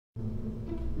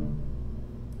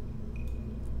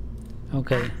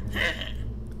Okay.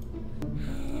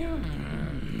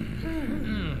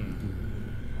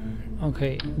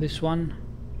 Okay, this one.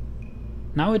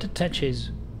 Now it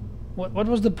attaches. What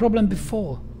was the problem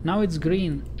before? Now it's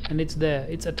green and it's there.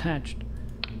 It's attached.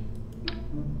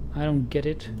 I don't get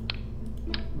it.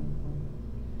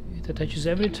 It attaches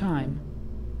every time.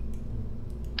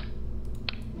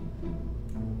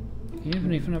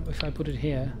 Even if I put it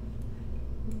here,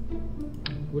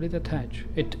 will it attach?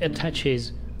 It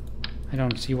attaches. I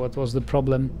don't see what was the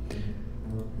problem.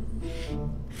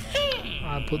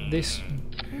 I'll put this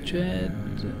jet.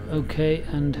 Okay,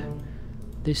 and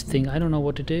this thing. I don't know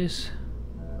what it is.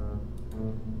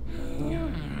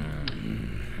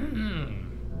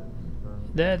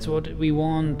 That's what we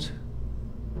want.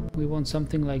 We want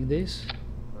something like this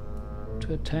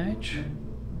to attach.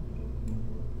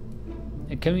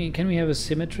 Can we have a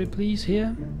symmetry, please,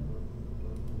 here?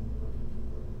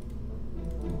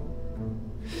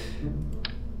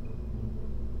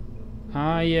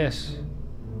 Ah, yes.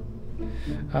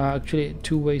 Actually,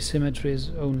 two-way symmetry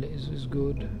is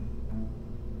good.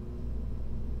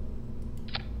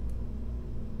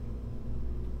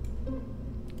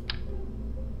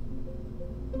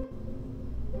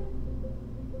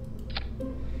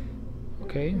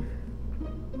 Okay.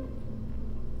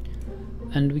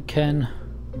 And we can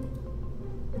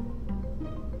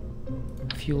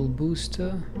fuel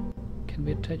booster. Can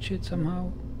we attach it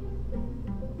somehow?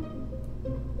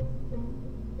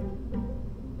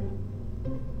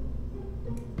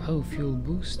 Oh, fuel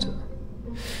booster.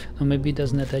 Or maybe it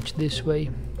doesn't attach this way.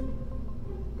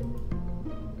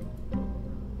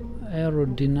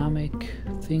 Aerodynamic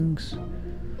things.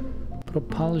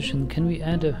 Propulsion. Can we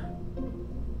add a...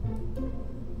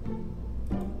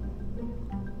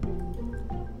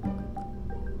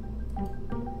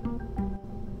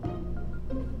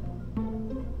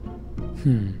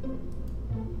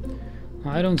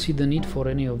 I don't see the need for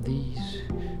any of these.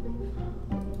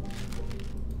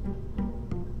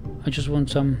 I just want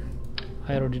some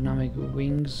aerodynamic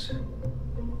wings.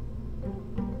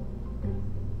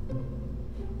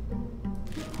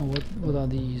 Oh, what are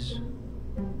these?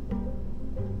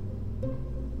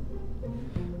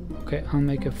 Okay, I'll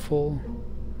make a full.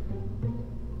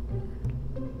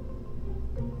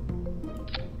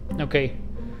 Okay,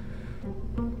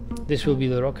 this will be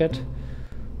the rocket.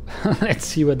 Let's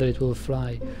see whether it will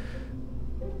fly.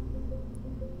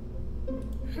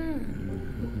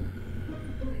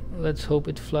 Let's hope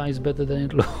it flies better than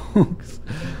it looks.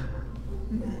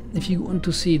 If you want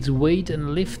to see its weight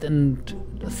and lift and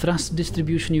thrust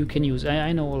distribution, you can use.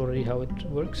 I know already how it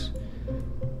works.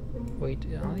 Wait,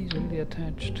 are these really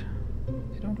attached?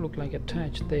 They don't look like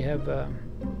attached. They have a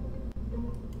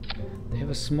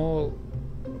small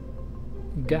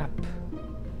gap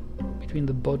between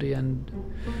the body and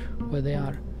where they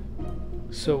are.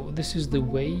 So this is the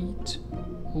weight.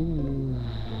 Ooh.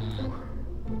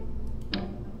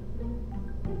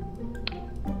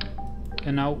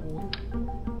 And now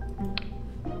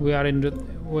we are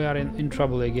in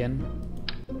trouble again.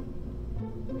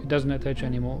 It doesn't attach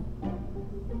anymore.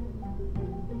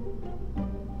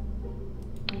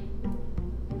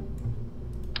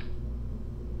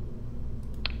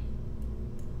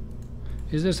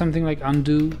 Is there something like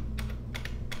undo?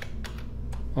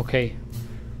 Okay,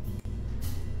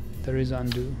 there is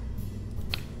undo.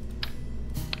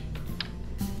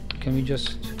 Can we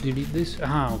just delete this?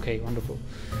 Ah, okay, wonderful.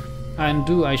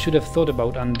 Undo, I should have thought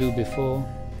about undo before.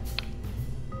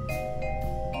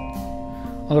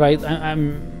 Alright,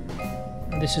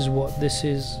 this is what this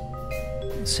is.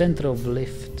 Center of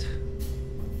lift.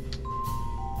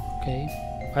 Okay,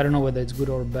 I don't know whether it's good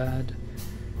or bad.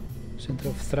 Center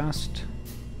of thrust.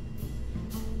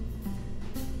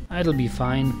 It'll be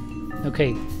fine.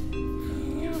 Okay.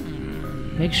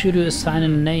 Make sure to assign a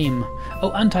name.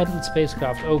 Oh, untitled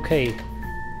spacecraft. Okay.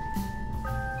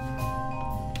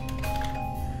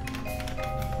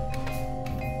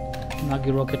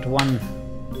 Nagi Rocket 1.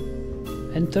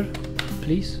 Enter,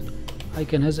 please.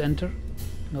 Icon has enter.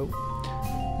 No.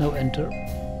 No enter.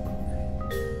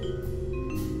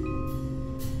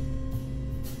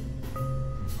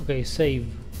 Okay, save.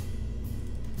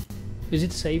 Is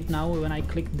it saved now when I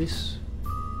click this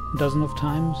a dozen of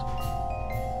times?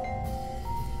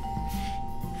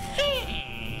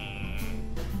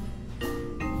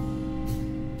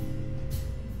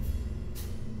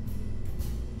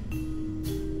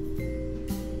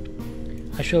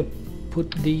 I shall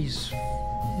put these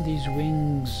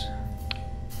wings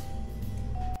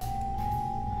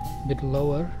a bit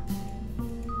lower.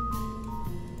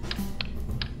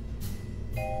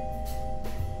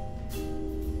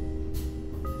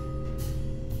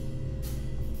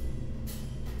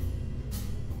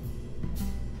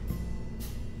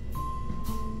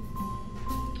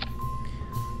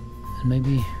 And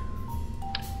maybe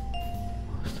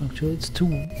structure, it's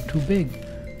too big.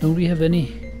 Don't we have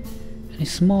any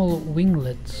small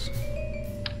winglets?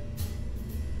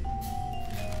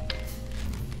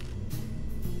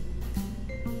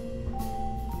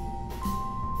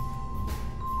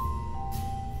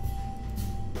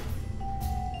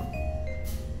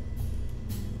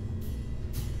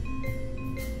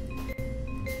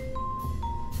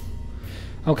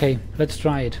 Okay, let's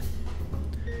try it.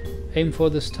 Aim for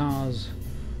the stars.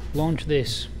 Launch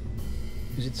this.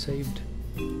 Is it saved?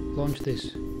 Launch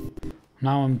this.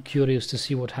 Now I'm curious to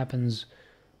see what happens.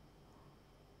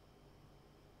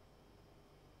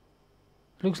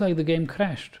 Looks like the game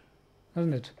crashed,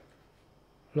 doesn't it?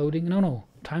 Loading? No.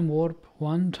 Time warp.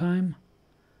 One time.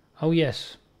 Oh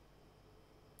yes.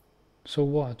 So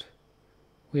what?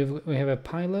 We have a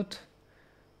pilot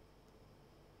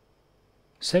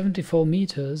 74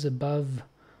 meters above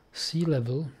sea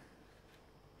level.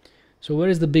 So where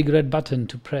is the big red button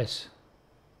to press?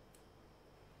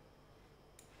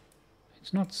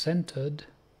 It's not centered.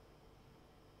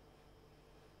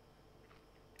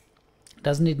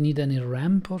 Doesn't it need any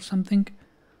ramp or something?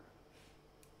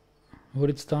 Would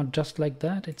it start just like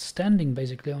that? It's standing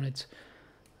basically on its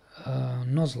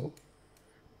nozzle.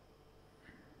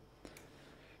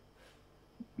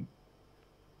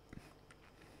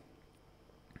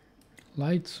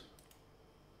 Lights,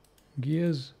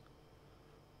 gears,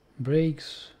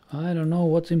 brakes, I don't know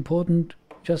what's important,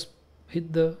 just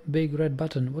hit the big red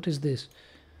button. What is this?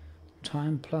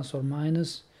 Time plus or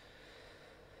minus.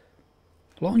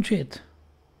 Launch it.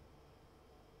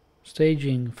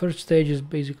 Staging. First stage is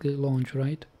basically launch,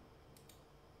 right?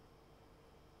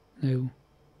 No.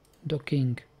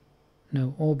 Docking.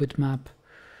 No. Orbit map.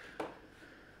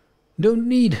 Don't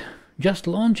need. Just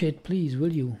launch it, please,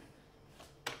 will you?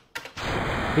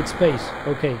 Hit space.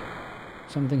 Okay.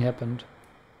 Something happened.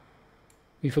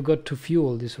 We forgot to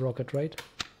fuel this rocket, right?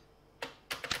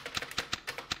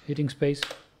 Hitting space.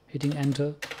 Hitting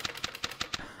enter.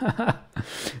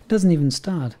 It doesn't even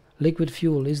start. Liquid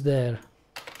fuel is there.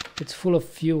 It's full of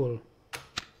fuel.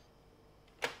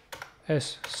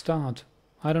 S. Start.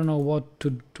 I don't know what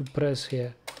to press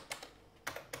here.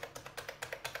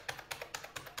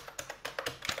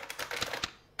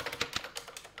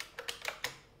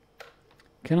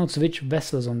 Cannot switch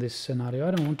vessels on this scenario.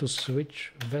 I don't want to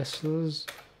switch vessels.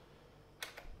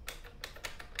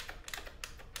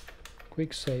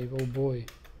 Quick save. Oh boy.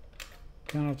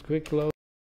 Cannot quick load.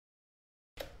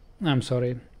 I'm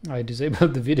sorry. I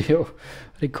disabled the video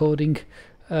recording.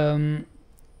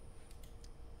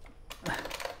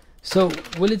 So,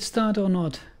 will it start or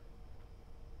not?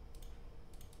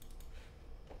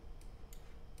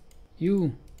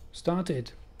 You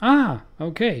started. Ah,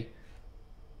 okay.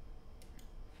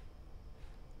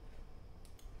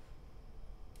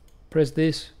 Press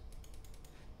this.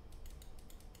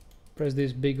 Press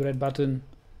this big red button.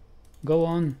 Go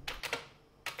on.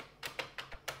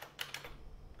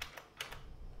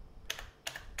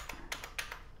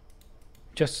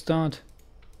 Just start.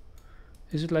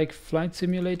 Is it like flight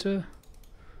simulator?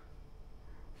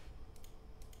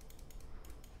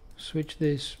 Switch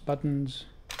this buttons.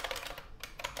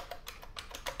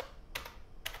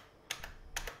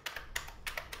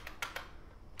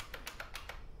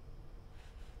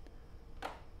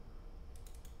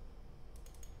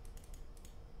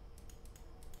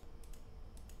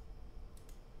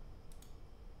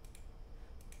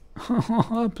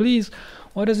 Please,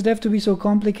 why does it have to be so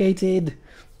complicated?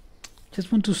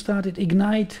 Just want to start it.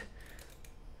 Ignite.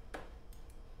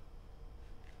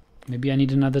 Maybe I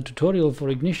need another tutorial for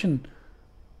ignition.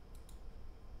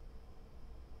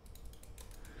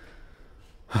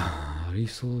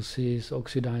 Resources,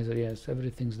 oxidizer, yes,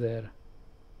 everything's there.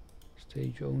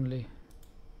 Stage only.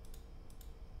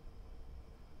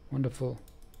 Wonderful.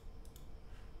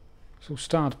 So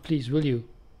start, please, will you?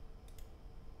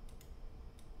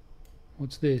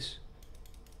 What's this?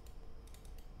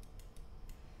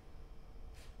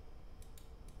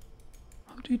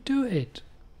 How do you do it?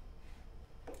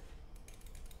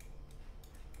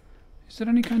 Is there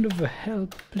any kind of a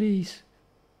help, please?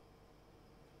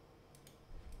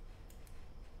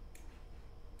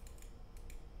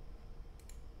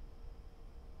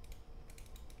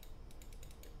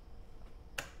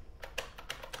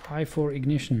 I for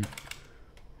ignition.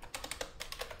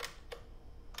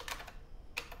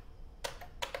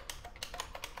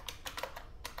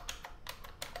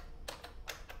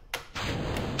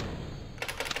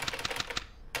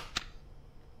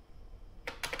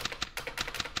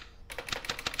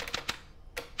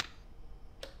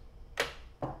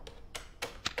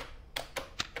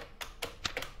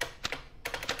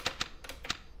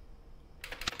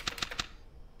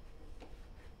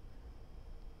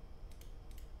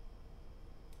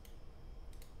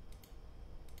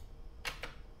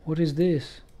 What is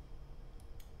this?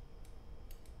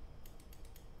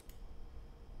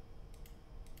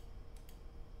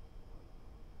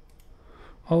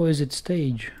 Oh, is it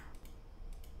stage?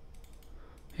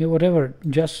 Yeah, whatever,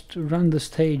 just run the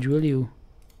stage, will you?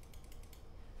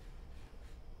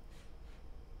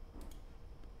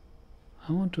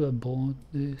 I want to abort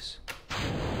this.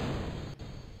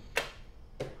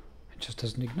 It just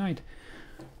doesn't ignite.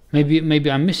 Maybe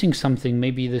I'm missing something.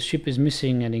 Maybe the ship is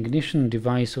missing an ignition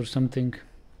device or something.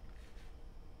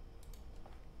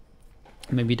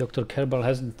 Maybe Dr. Kerbal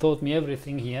hasn't taught me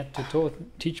everything he had to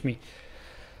teach me.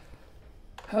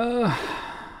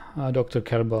 Dr.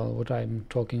 Kerbal, what I'm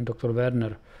talking, Dr.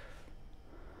 Wernher.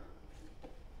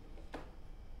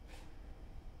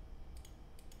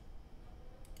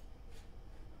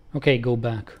 Okay, go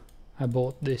back. I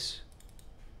bought this.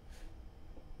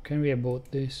 Can we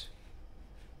abort this?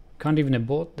 Can't even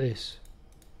abort this.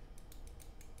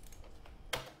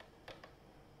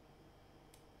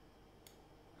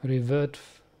 Revert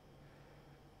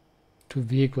to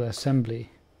vehicle assembly.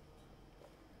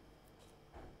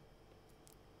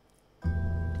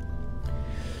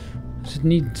 Does it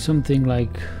need something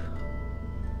like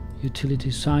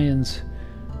utility science?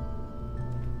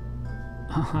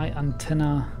 A high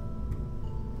antenna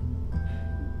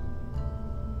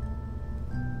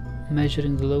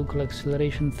measuring the local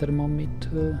acceleration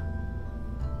thermometer.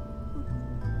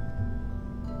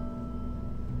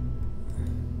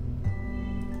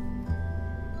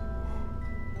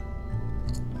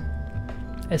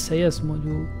 SAS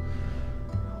module.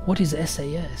 What is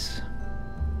SAS?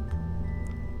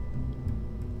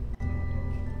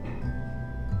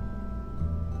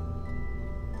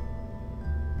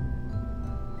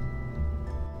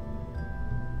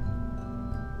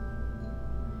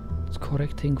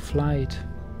 Correcting flight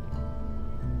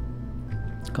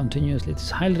continuously. It is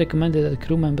highly recommended that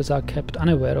crew members are kept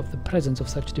unaware of the presence of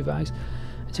such device.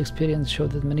 Its experience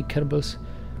showed that many Kerbals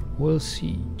will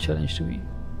see challenge to be.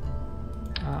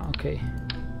 Okay.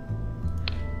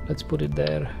 Let's put it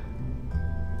there.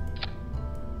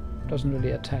 Doesn't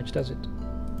really attach, does it?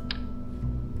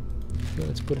 Okay,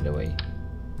 let's put it away.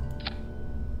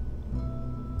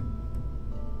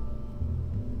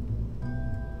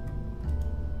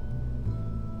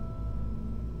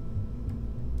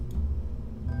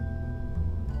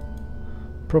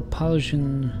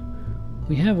 Propulsion.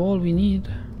 We have all we need.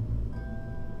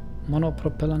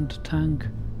 Monopropellant tank.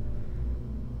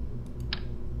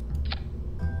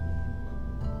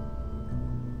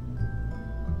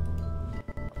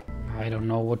 I don't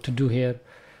know what to do here.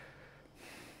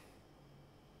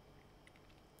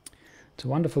 It's a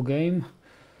wonderful game,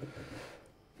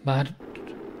 but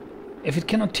if it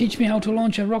cannot teach me how to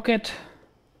launch a rocket.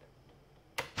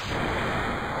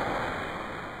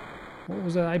 What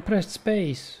was that? I pressed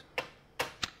space.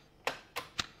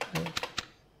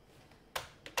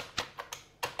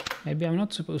 Maybe I'm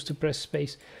not supposed to press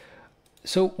space.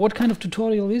 So what kind of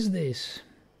tutorial is this?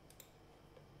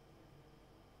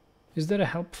 Is there a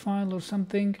help file or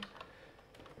something?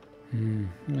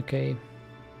 Okay.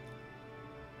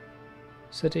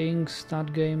 Settings,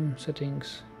 start game,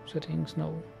 settings,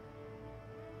 no.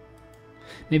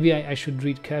 Maybe I should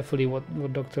read carefully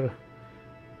what Dr.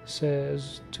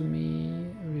 says to me.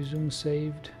 Resume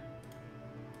saved.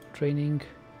 Training.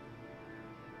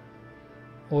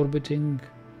 Orbiting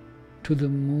to the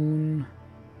moon.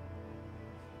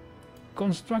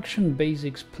 Construction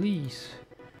basics, please.